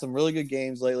he's had some really good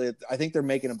games lately. I think they're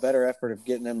making a better effort of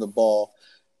getting him the ball.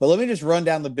 But let me just run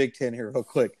down the Big Ten here real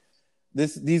quick.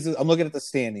 I'm looking at the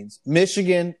standings.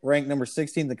 Michigan ranked number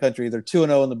 16 in the country. They're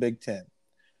 2-0 in the Big Ten.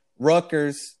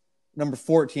 Rutgers, number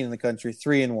 14 in the country,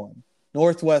 3-1.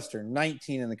 Northwestern,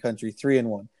 19 in the country,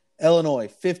 3-1. Illinois,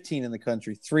 15 in the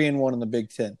country, 3-1 in the Big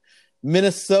Ten.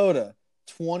 Minnesota,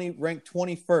 ranked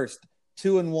 21st,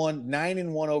 2-1,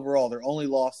 9-1 overall. Their only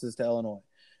losses to Illinois.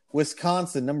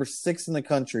 Wisconsin, number 6 in the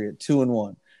country at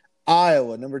 2-1.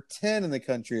 Iowa, number 10 in the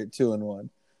country at 2-1.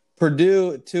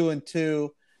 Purdue at 2-2,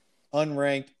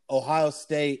 unranked. Ohio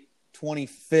State,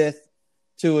 25th,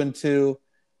 2-2,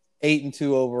 8-2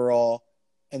 overall.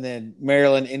 And then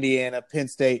Maryland, Indiana, Penn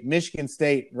State, Michigan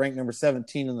State, ranked number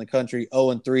 17 in the country,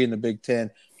 0-3 in the Big Ten.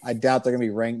 I doubt they're going to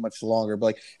be ranked much longer.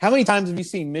 But how many times have you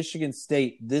seen Michigan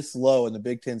State this low in the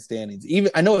Big Ten standings?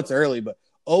 I know it's early, but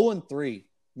 0-3,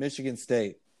 Michigan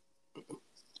State.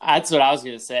 That's what I was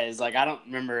going to say. Is I don't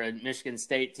remember a Michigan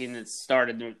State team that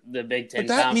started the Big Ten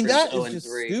conference. That is just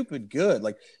stupid good.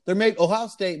 Ohio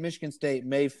State, Michigan State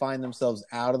may find themselves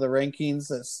out of the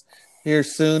rankings here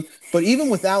soon. But even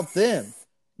without them,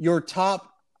 your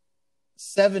top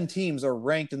 7 teams are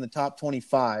ranked in the top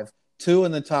 25, 2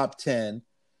 in the top 10,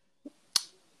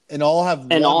 and all have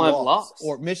lost.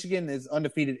 Or Michigan is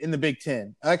undefeated in the Big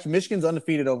Ten. Actually, Michigan's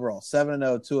undefeated overall, 7-0,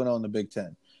 2-0 in the Big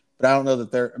Ten. But I don't know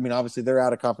that obviously their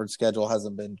out-of-conference schedule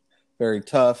hasn't been very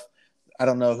tough. I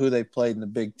don't know who they played in the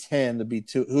Big Ten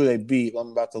who they beat.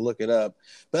 I'm about to look it up.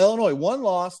 But Illinois, one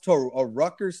loss to a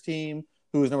Rutgers team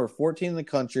who was number 14 in the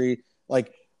country.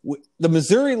 The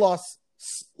Missouri loss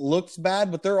looks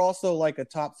bad, but they're also a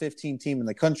top 15 team in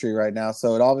the country right now.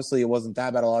 So it wasn't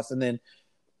that bad a loss. And then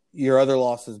your other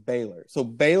loss is Baylor. So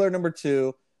Baylor, number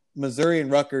 2, Missouri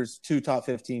and Rutgers, 2 top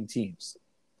 15 teams.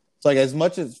 It's as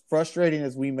much as frustrating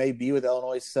as we may be with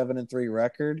Illinois' 7-3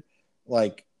 record,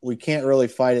 we can't really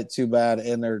fight it too bad,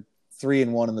 and they're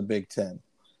 3-1 in the Big Ten.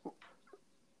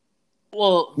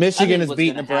 Well, Michigan has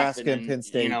beat Nebraska and Penn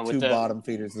State, 2 bottom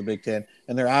feeders of the Big Ten,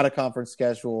 and their out-of-conference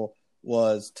schedule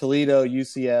was Toledo,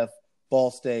 UCF, Ball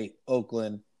State,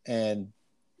 Oakland, and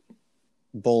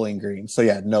Bowling Green. So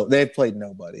they played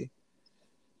nobody.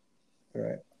 All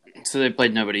right. So they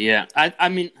played nobody. Yeah, I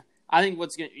mean. I think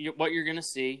what you're going to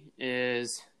see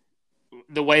is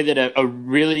the way that a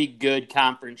really good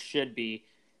conference should be,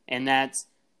 and that's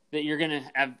that you're going to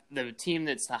have the team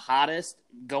that's the hottest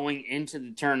going into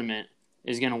the tournament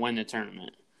is going to win the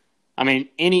tournament. I mean,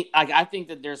 I think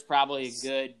that there's probably a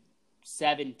good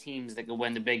 7 teams that could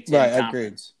win the Big Ten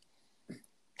conference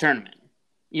tournament.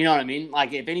 You know what I mean?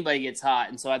 If anybody gets hot,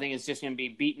 and so I think it's just going to be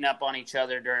beating up on each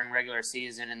other during regular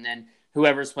season, and then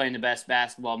whoever's playing the best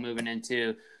basketball moving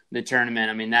into the tournament.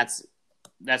 I mean, that's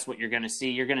what you're going to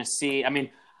see. You're going to see. I mean,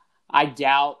 I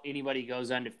doubt anybody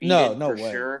goes undefeated. No for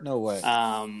way. Sure. No way.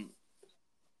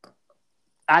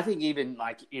 I think even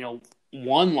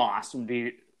one loss would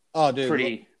be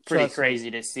pretty crazy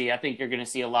to see. I think you're going to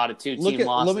see a lot of 2-team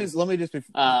losses. Let me just be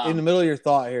in the middle of your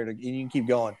thought here, and you can keep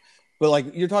going.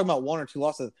 But you're talking about 1 or 2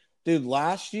 losses, dude.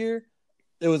 Last year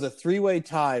it was a 3-way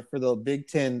tie for the Big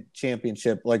Ten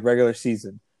championship, regular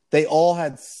season. They all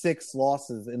had 6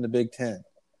 losses in the Big Ten.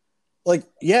 And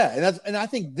I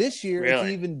think this year it's an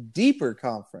even deeper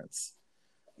conference.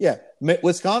 Yeah,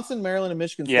 Wisconsin, Maryland, and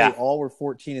Michigan State all were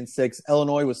 14-6.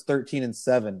 Illinois was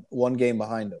 13-7, 1 game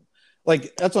behind them.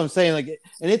 That's what I'm saying.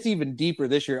 And it's even deeper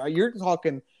this year. You're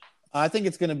talking. I think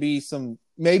it's going to be some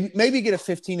maybe get a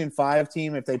 15-5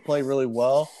 team if they play really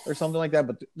well or something like that.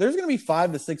 But there's going to be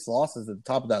 5 to 6 losses at the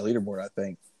top of that leaderboard. I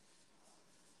think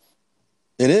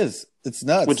it is. It's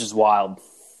nuts. Which is wild.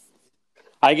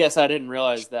 I guess I didn't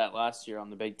realize that last year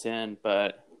on the Big Ten,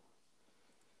 but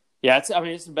it's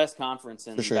the best conference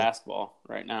in basketball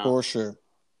right now. For sure.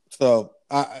 So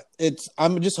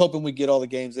I'm just hoping we get all the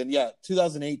games in. Yeah,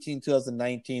 2018,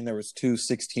 2019, there was 2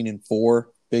 16-4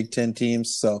 Big Ten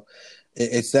teams. So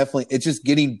it's just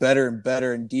getting better and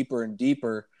better and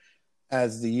deeper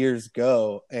as the years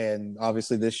go. And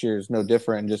obviously this year is no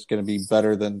different and just going to be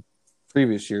better than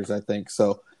previous years, I think.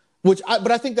 So But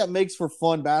I think that makes for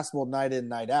fun basketball night in,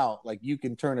 night out. Like you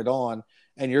can turn it on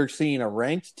and you're seeing a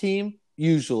ranked team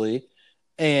usually,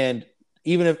 and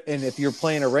if you're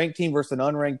playing a ranked team versus an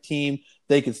unranked team,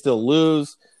 they can still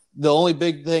lose. The only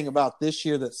big thing about this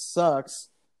year that sucks,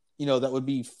 that would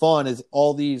be fun is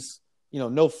all these,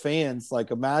 no fans.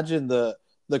 Like imagine the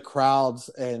crowds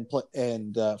and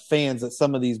fans at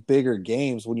some of these bigger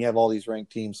games when you have all these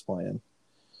ranked teams playing.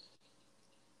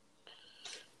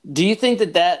 Do you think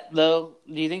that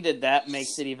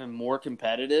makes it even more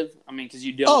competitive? I mean, because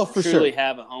you don't truly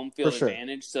have a home field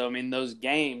advantage. So, I mean, those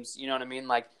games, you know what I mean?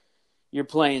 Like, you're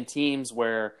playing teams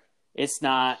where it's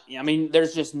not – I mean,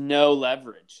 there's just no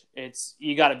leverage.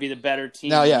 You got to be the better team.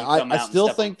 Now, yeah, I still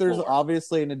think there's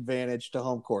obviously an advantage to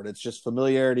home court. It's just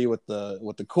familiarity with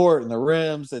the court and the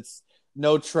rims. It's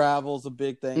no travel is a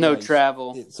big thing. No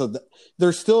travel. So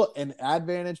there's still an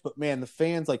advantage, but, man, the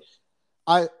fans, like –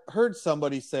 I heard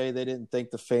somebody say they didn't think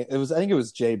I think it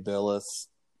was Jay Billis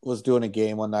was doing a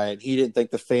game one night. He didn't think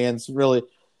the fans really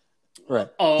right.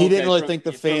 Oh, he didn't really think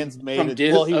the fans made it.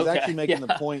 Duke? Well, he was actually making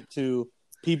the point to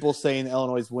people saying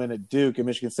Illinois' win at Duke and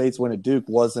Michigan State's win at Duke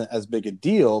wasn't as big a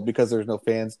deal because there's no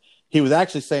fans. He was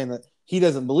actually saying that he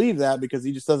doesn't believe that because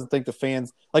he just doesn't think the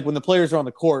fans, like when the players are on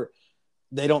the court,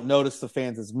 they don't notice the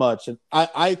fans as much. And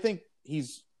I think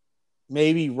he's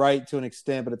maybe right to an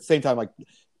extent, but at the same time, like,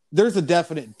 there's a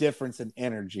definite difference in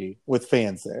energy with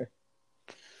fans there.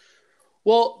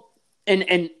 Well,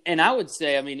 and I would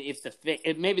say, I mean,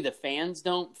 if maybe the fans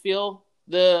don't feel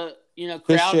the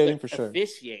crowd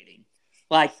officiating,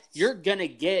 like you're gonna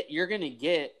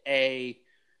get a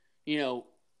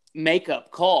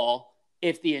makeup call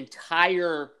if the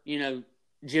entire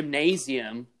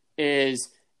gymnasium is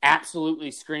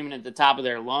absolutely screaming at the top of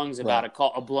their lungs about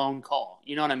a blown call.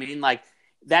 You know what I mean? Like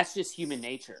that's just human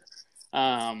nature.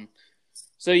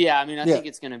 So yeah, I mean, I think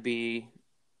it's going to be.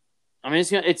 I mean,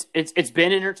 it's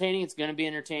been entertaining. It's going to be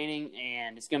entertaining,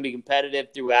 and it's going to be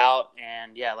competitive throughout.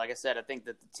 And yeah, like I said, I think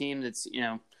that the team that's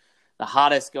the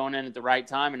hottest going in at the right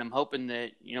time, and I'm hoping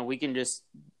that we can just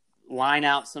line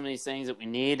out some of these things that we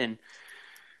need and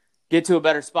get to a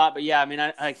better spot. But yeah, I mean,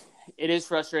 it is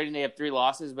frustrating. They have 3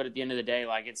 losses, but at the end of the day,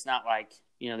 like it's not like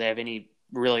they have any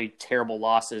really terrible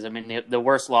losses. I mean, the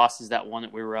worst loss is that one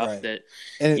that we were up that.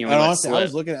 And honestly, I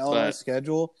was looking at Illinois'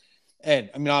 schedule, and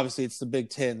I mean, obviously it's the Big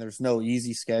Ten. There's no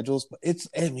easy schedules, but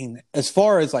as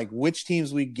far as like which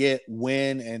teams we get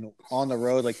when and on the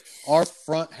road, like our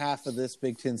front half of this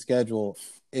Big Ten schedule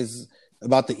is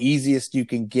about the easiest you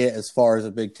can get as far as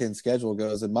a Big Ten schedule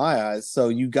goes in my eyes. So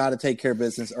you got to take care of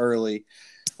business early.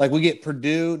 Like we get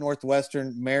Purdue,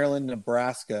 Northwestern, Maryland,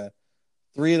 Nebraska.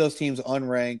 3 of those teams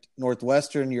unranked.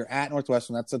 Northwestern, you're at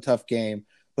Northwestern. That's a tough game.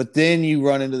 But then you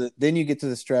then you get to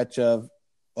the stretch of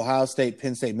Ohio State,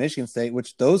 Penn State, Michigan State,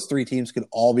 which those 3 teams could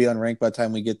all be unranked by the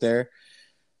time we get there.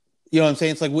 You know what I'm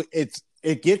saying? It's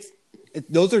like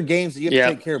those are games that you have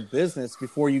to take care of business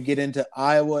before you get into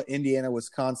Iowa, Indiana,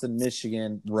 Wisconsin,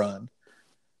 Michigan run.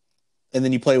 And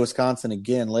then you play Wisconsin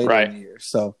again later in the year.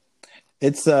 So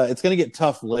it's going to get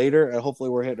tough later. Hopefully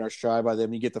we're hitting our stride by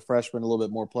then. You get the freshmen a little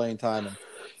bit more playing time.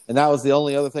 And that was the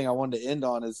only other thing I wanted to end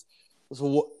on is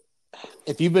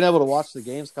if you've been able to watch the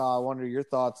games, Kyle, I wonder your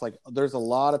thoughts. Like there's a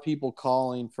lot of people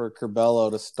calling for Curbelo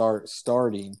to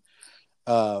starting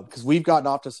because we've gotten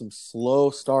off to some slow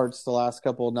starts the last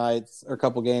couple of nights or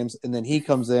couple games. And then he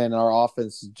comes in and our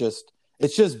offense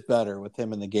it's just better with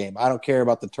him in the game. I don't care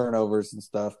about the turnovers and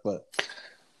stuff, but –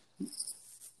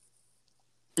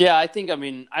 yeah, I think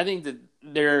that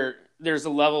there's a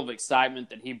level of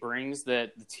excitement that he brings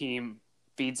that the team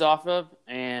feeds off of,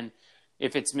 and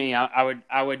if it's me, I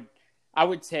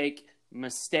would take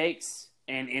mistakes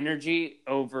and energy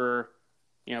over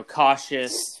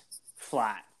cautious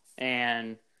flat,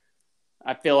 and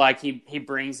I feel like he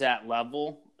brings that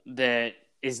level that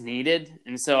is needed,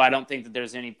 and so I don't think that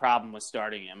there's any problem with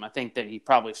starting him. I think that he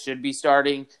probably should be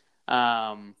starting.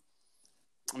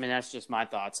 I mean, that's just my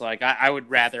thoughts. Like, I would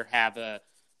rather have a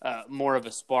more of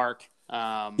a spark.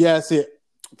 From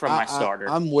my starter.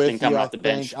 I'm with you. Off the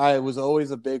bench. I was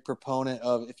always a big proponent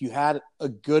of if you had a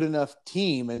good enough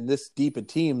team and this deep a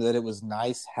team that it was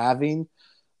nice having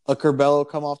a Curbelo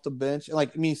come off the bench. Like,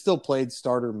 I mean, he still played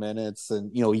starter minutes,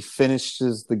 and he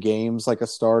finishes the games like a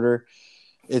starter.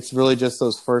 It's really just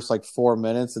those first 4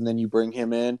 minutes, and then you bring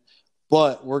him in.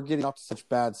 But we're getting off to such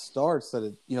bad starts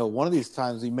that, one of these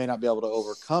times we may not be able to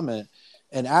overcome it.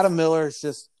 And Adam Miller is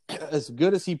just as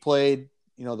good as he played,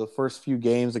 the first few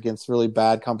games against really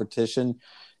bad competition.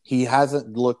 He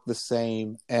hasn't looked the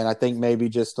same. And I think maybe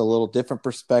just a little different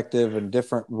perspective and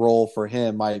different role for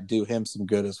him might do him some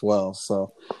good as well.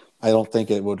 So I don't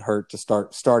think it would hurt to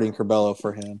starting Curbelo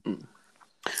for him.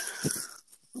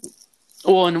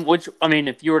 Well, and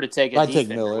if you were to take I'd take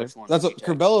Miller. That's what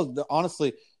Curbelo.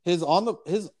 Honestly, his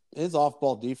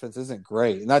off-ball defense isn't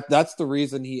great, and that's the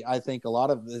reason I think a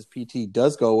lot of his PT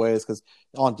does go away is because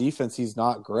on defense he's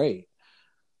not great.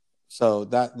 So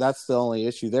that's the only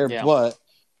issue there. Yeah. But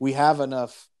we have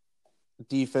enough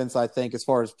defense, I think, as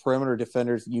far as perimeter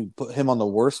defenders. You put him on the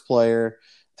worst player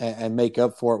and make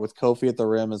up for it with Kofi at the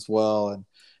rim as well, and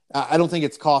I don't think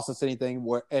it's cost us anything.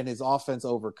 And his offense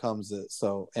overcomes it.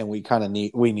 So, and we kind of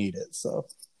need it. So,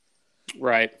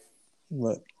 right.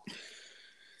 But.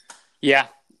 Yeah.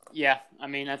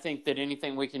 I think that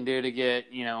anything we can do to get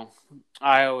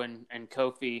Io and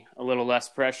Kofi a little less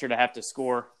pressure to have to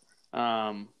score,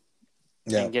 and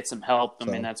get some help.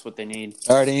 That's what they need.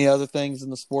 All right. Any other things in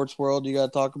the sports world you got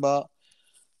to talk about?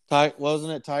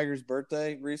 Wasn't it Tiger's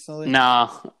birthday recently? No.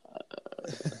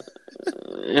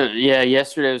 Yeah,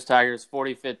 yesterday was Tiger's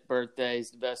 45th birthday.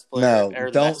 He's the best player. No,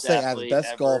 don't say athlete,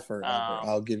 best golfer ever.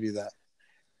 I'll give you that.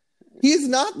 He's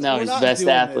not. No, he's the best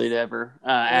athlete ever.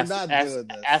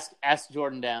 Ask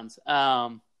Jordan Downs.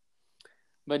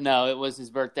 But no, it was his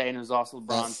birthday, and it was also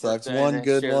LeBron's birthday. One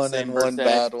good one and one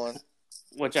bad one.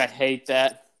 Which I hate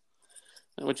that.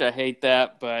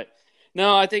 But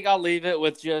no, I think I'll leave it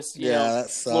with just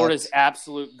Florida's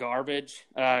absolute garbage.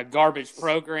 Garbage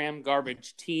program,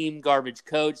 garbage team, garbage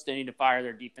coach. They need to fire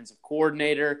their defensive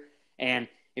coordinator. And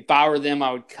if I were them,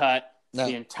 I would cut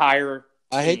the entire team.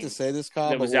 I hate to say this, Kyle,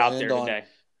 that was out there today.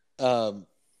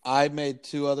 I made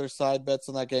 2 other side bets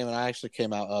on that game, and I actually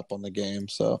came out up on the game.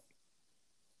 So,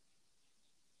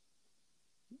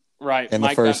 right, in the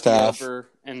first half,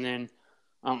 and then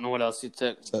I don't know what else you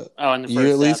took. So in the first half.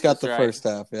 You at least got the first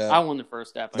half, yeah. I won the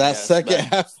first half. That second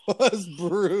half was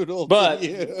brutal. But to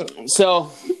you.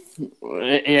 So,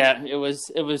 yeah, it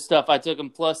was tough. I took them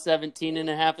plus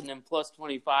 17.5 and then plus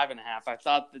 25.5. I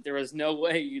thought that there was no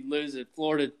way you'd lose at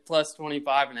Florida plus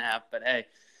 25.5. But hey,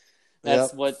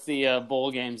 that's what the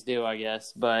bowl games do, I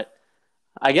guess. But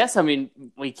I guess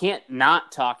we can't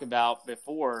not talk about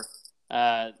before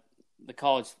the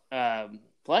college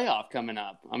playoff coming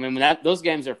up. Those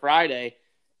games are Friday.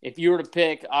 If you were to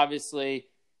pick, obviously,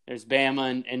 there's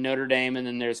Bama and Notre Dame, and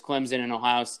then there's Clemson and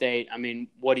Ohio State.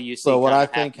 What do you see? So what I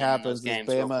think happens is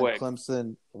Bama and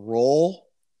Clemson roll,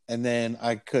 and then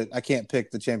I can't pick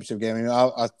the championship game.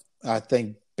 I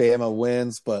think Bama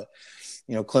wins, but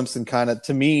Clemson kind of,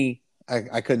 to me,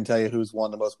 I couldn't tell you who's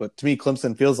won the most, but to me,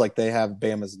 Clemson feels like they have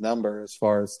Bama's number as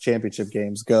far as championship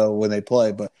games go when they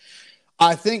play. But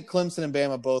I think Clemson and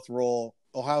Bama both roll.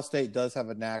 Ohio State does have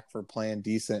a knack for playing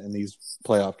decent in these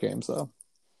playoff games, though.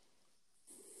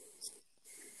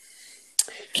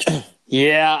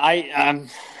 Yeah,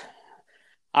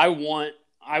 I want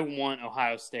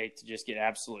Ohio State to just get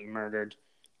absolutely murdered.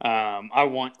 I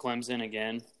want Clemson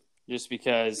again, just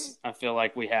because I feel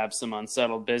like we have some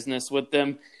unsettled business with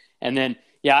them. And then,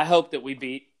 I hope that we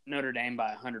beat Notre Dame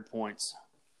by 100 points.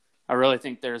 I really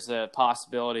think there's a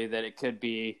possibility that it could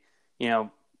be, a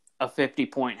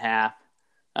 50-point half.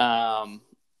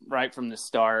 Right from the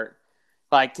start,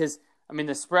 because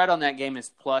the spread on that game is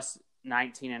plus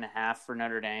 19.5 for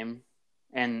Notre Dame,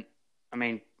 and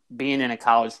being in a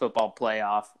college football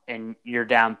playoff and you're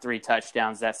down 3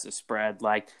 touchdowns, that's the spread.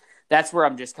 That's where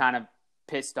I'm just kind of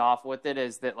pissed off with it,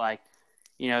 is that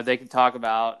they can talk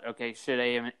about, okay, should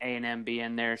A&M be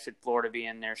in there, should Florida be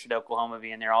in there, should Oklahoma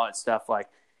be in there, all that stuff.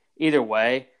 Either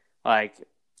way, I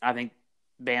think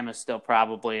Bama's still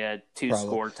probably a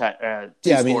two-score leader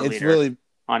really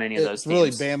on any of those teams. Really,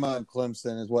 Bama and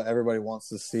Clemson is what everybody wants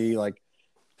to see.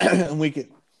 And we could,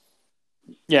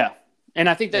 and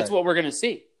I think that's what we're going to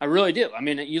see. I really do.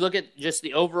 You look at just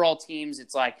the overall teams.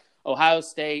 It's Ohio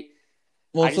State.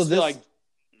 Well, I just feel like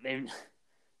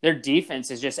their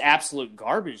defense is just absolute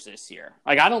garbage this year.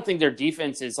 I don't think their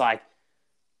defense is I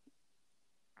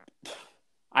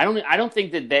don't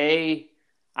think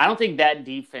that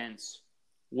defense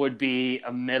would be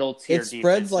a middle tier. It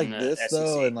spreads like this SEC.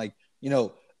 though, and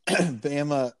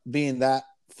Bama being that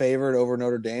favored over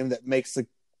Notre Dame, that makes the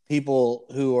people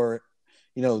who are,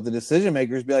 the decision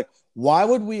makers be like, why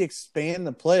would we expand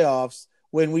the playoffs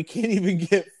when we can't even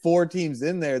get 4 teams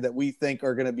in there that we think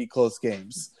are going to be close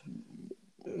games?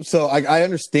 So I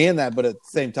understand that, but at the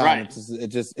same time,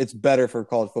 it's better for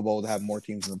college football to have more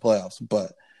teams in the playoffs.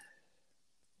 But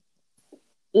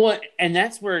and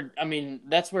that's where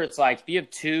it's if you have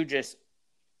 2 just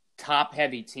top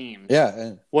heavy teams.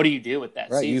 Yeah. What do you do with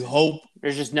that season? You hope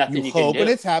there's just nothing you can do. And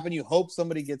it's happened. You hope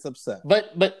somebody gets upset.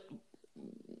 But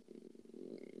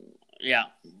yeah.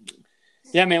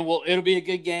 Yeah, man. Well, it'll be a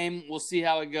good game. We'll see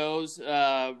how it goes.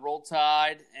 Roll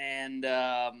Tide, and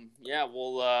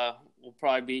we'll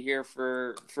probably be here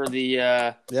for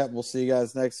the. We'll see you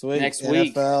guys next week.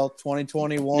 NFL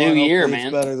 2021. New year, Hopefully man.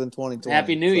 It's better than 2020.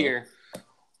 Happy New Year.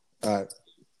 All right.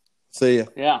 See ya.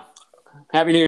 Yeah. Happy New Year.